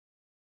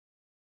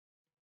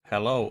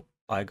Hello,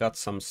 I got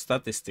some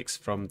statistics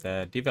from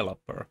the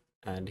developer,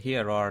 and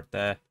here are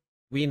the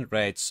win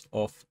rates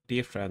of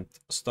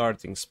different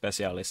starting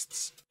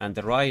specialists. And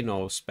the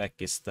Rhino spec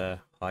is the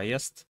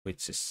highest,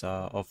 which is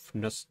of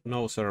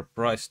no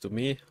surprise to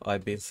me.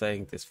 I've been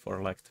saying this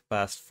for like the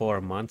past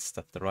 4 months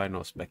that the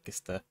Rhino spec is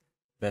the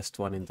best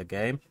one in the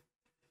game.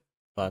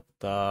 But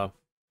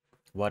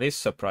what is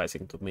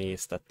surprising to me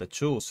is that the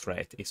choose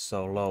rate is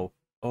so low,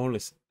 only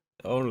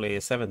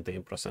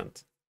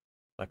 17%.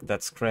 Like,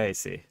 that's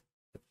crazy.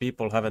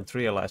 People haven't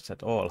realized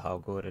at all how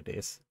good it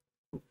is.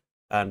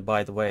 And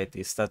by the way,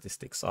 these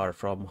statistics are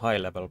from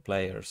high-level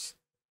players,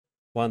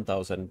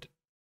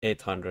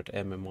 1800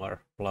 MMR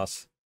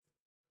plus,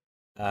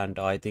 and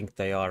I think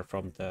they are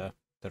from the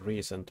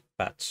recent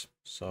patch,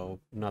 so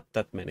not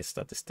that many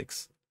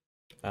statistics.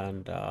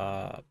 And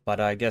but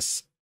I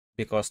guess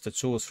because the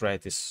choose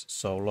rate is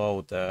so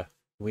low, the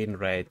win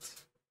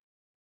rate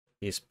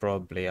is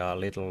probably a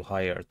little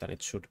higher than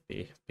it should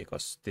be,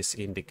 because this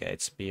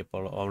indicates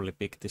people only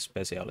pick the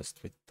specialist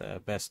with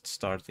the best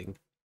starting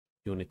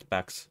unit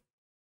packs.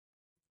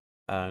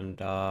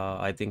 And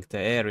I think the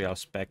aerial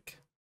spec,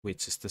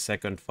 which is the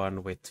second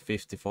one with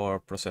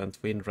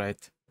 54% win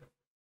rate,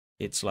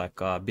 it's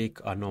like a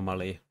big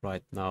anomaly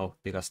right now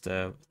because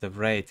the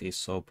rate is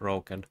so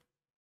broken.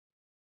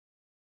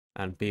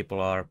 And people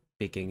are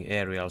picking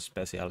aerial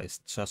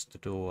specialists just to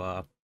do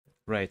a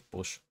rate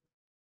push.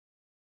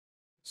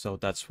 So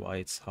that's why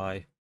it's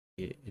high.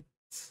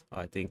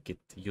 I think it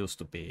used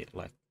to be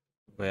like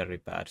very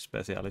bad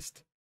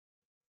specialist.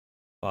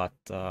 But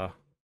the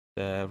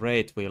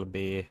rate will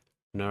be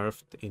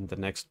nerfed in the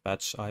next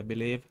patch, I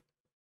believe.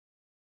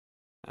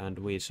 And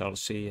we shall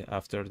see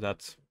after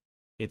that.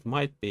 It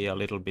might be a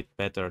little bit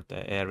better,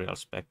 the aerial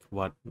spec,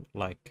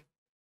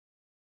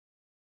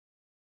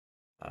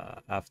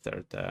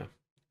 after the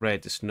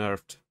rate is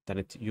nerfed than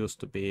it used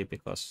to be,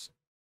 because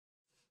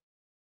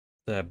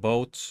the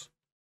boats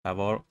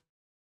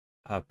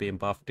have been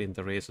buffed in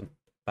the recent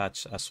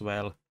patch as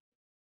well,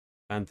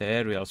 and the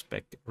aerial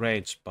spec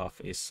range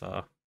buff is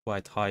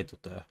quite high to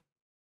the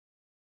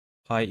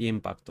high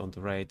impact on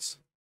the rates,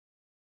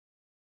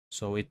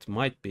 so it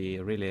might be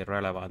really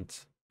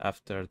relevant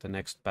after the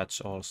next patch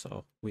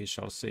also. We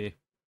shall see.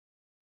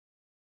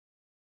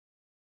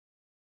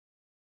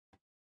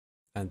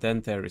 And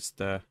then there is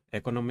the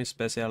economy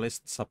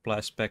specialist,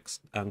 supply specs,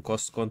 and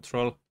cost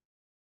control.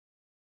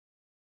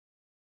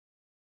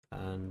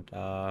 And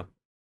the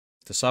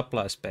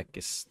supply spec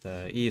is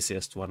the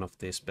easiest one of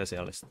these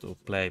specialists to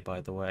play,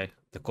 by the way.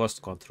 The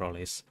cost control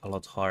is a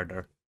lot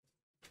harder.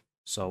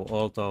 So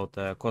although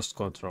the cost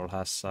control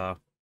has a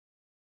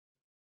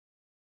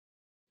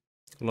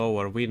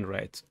lower win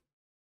rate,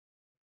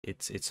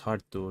 it's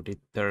hard to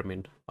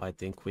determine, I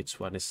think, which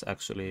one is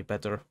actually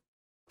better.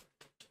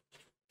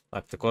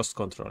 Like, the cost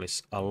control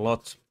is a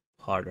lot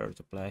harder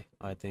to play,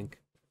 I think.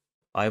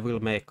 I will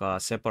make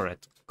a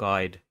separate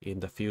guide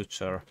in the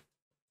future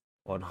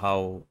on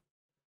how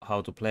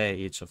to play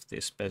each of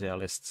these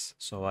specialists,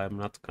 so I'm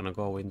not gonna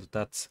go into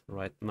that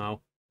right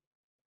now.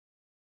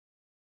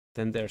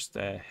 Then there's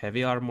the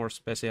heavy armor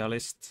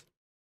specialist,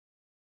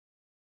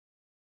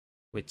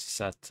 which is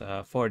at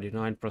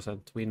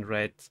 49% win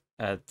rate.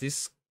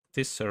 This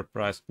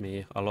surprised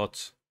me a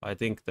lot. I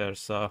think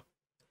there's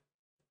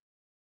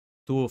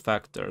two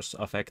factors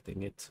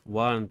affecting it.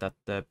 One, that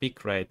the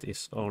pick rate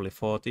is only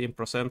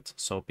 14%,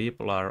 so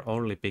people are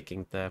only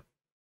picking the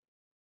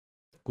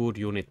good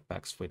unit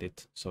packs with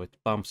it, so it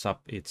bumps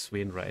up its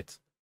win rate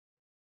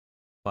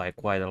by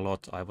quite a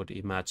lot, I would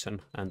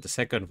imagine. And the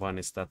second one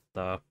is that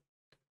the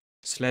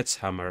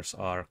sledgehammers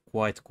are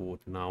quite good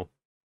now,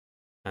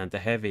 and the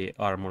heavy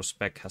armor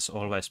spec has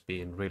always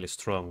been really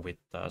strong with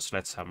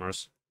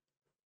sledgehammers.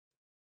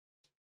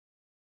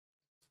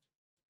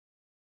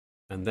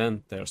 And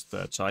then there's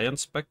the giant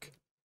spec.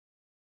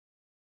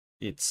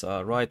 It's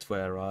right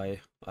where I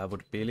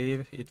would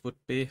believe it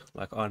would be,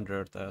 like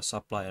under the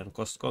supply and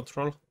cost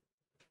control.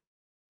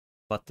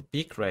 But the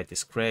pick rate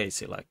is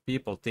crazy. Like,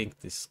 people think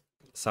this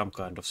some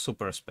kind of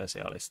super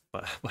specialist,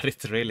 but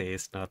it really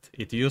is not.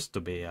 It used to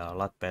be a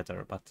lot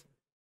better, but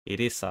it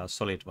is a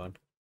solid one.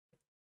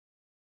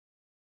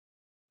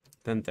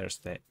 Then there's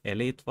the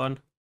elite one,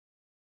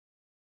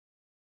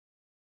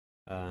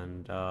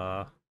 and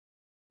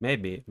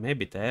maybe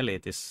the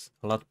elite is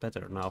a lot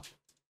better now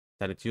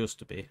than it used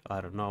to be.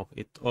 I don't know.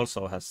 It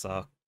also has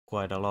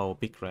quite a low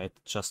pick rate,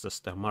 just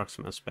as the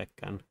marksman spec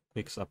and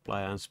quick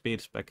supply and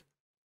speed spec.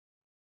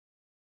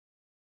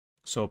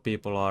 So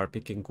people are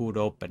picking good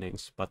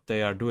openings, but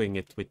they are doing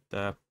it with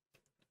the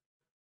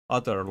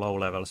other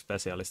low-level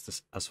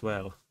specialists as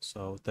well,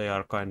 so they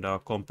are kind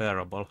of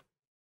comparable.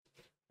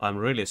 I'm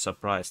really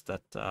surprised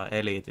that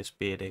Elite is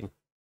beating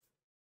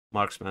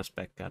marksman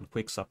spec and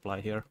quick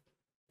supply here,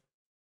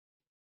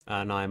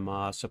 and I'm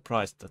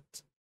surprised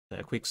that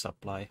the quick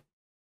supply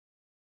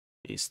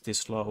is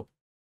this low.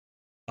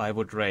 I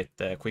would rate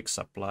the quick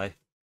supply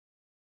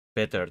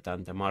better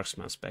than the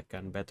marksman spec,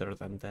 and better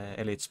than the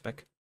Elite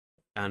spec,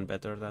 and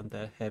better than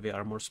the heavy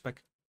armor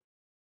spec.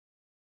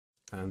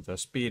 And the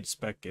speed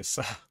spec is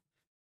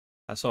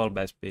has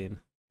always been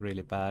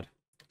really bad,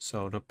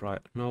 so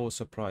no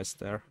surprise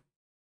there.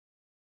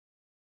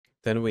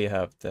 Then we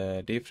have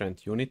the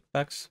different unit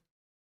packs,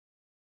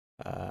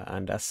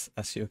 and as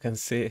you can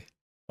see,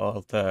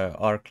 all the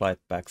Arclight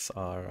packs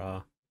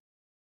are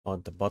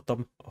on the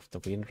bottom of the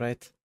win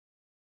rate.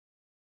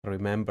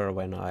 Remember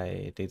when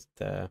I did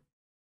the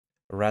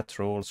rat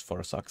rules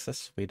for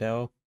success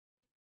video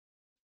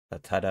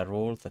that had a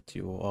rule that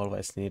you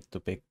always need to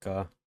pick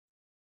a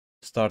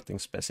starting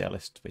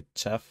specialist with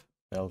chaff?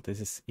 Well, this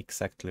is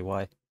exactly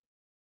why.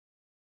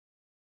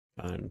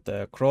 And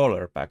the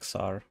crawler packs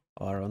are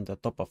on the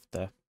top of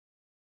the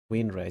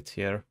win rate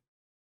here.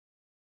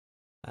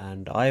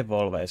 And I've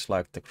always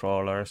liked the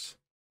crawlers.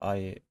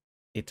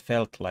 It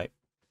felt like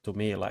to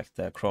me like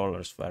the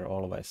crawlers were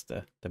always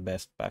the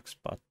best packs,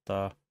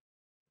 but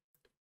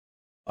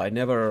I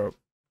never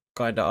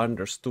kinda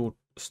understood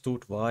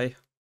why.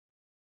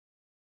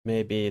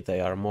 Maybe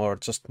they are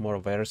just more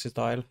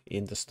versatile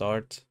in the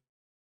start,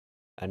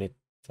 and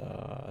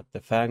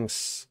the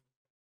fangs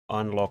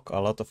unlock a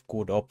lot of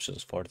good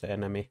options for the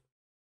enemy.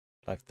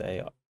 Like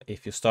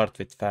if you start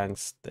with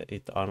fangs,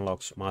 it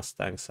unlocks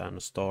mustangs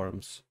and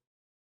storms,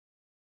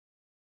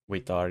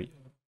 which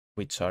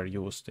are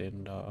used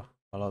in a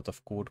lot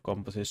of good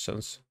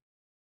compositions.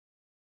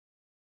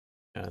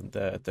 And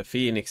the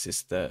Phoenix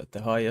is the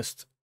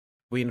highest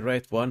win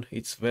rate one.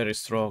 It's very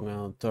strong.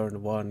 On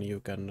turn one, you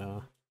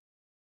can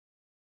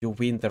you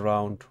win the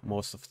round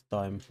most of the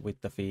time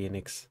with the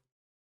Phoenix.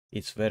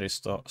 It's very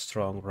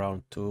strong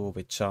round two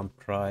with jump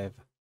drive.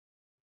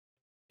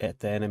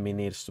 The enemy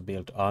needs to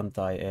build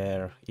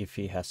anti-air. If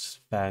he has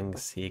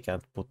fangs, he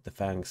can't put the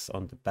fangs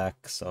on the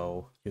back,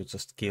 so you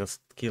just kill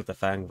the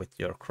fang with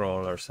your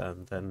crawlers,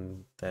 and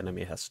then the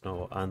enemy has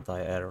no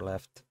anti-air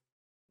left.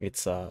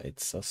 It's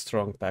a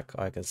strong pack,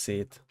 I can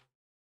see it.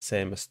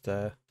 Same as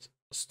the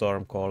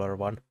Stormcaller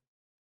one.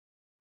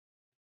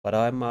 But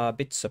I'm a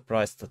bit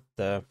surprised that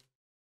the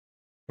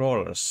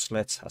Crawler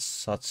Sledge has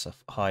such a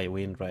high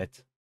win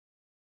rate.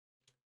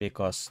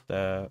 Because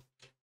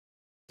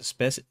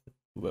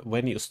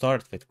when you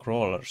start with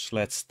Crawler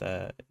Sledge,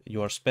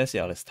 your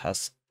specialist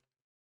has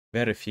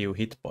very few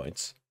hit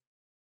points.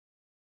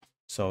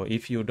 So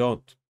if you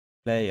don't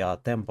play a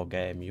tempo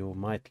game, you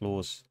might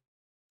lose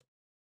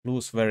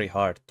very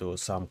hard to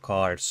some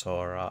cards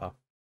or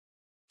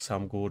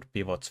some good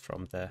pivots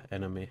from the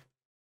enemy.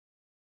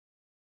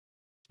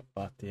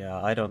 But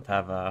yeah, I don't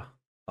have a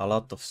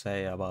lot to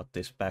say about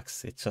these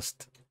packs. It's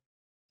just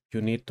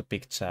you need to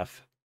pick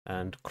chaff,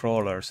 and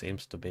Crawler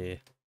seems to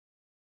be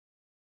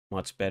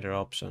much better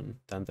option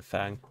than the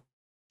Fang.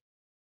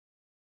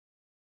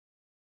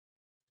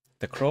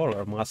 The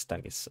Crawler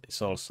Mustang is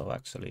also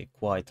actually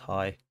quite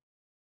high.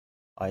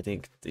 I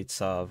think it's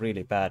a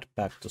really bad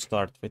pack to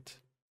start with,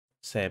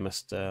 same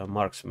as the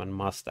Marksman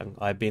Mustang.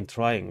 I've been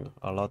trying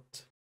a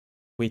lot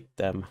with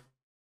them,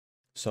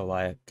 so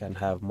I can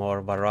have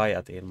more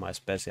variety in my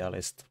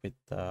specialist with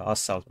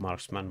Assault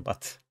Marksman,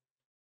 but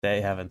they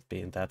haven't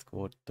been that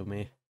good to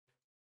me.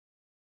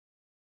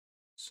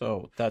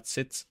 So that's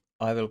it.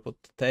 I will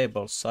put the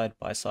tables side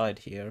by side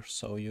here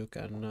so you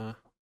can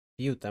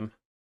view them.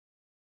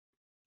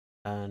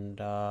 And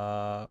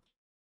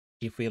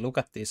if we look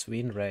at these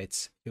win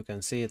rates, you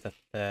can see that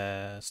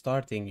the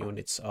starting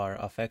units are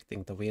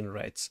affecting the win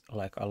rates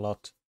like a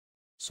lot.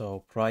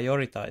 So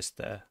prioritize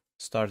the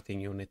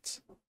starting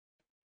units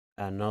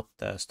and not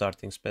the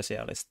starting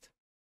specialist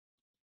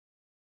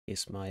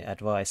is my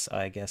advice,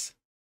 I guess.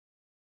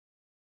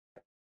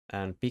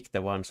 And pick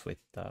the ones with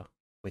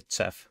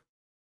chaff.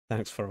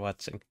 Thanks for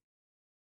watching.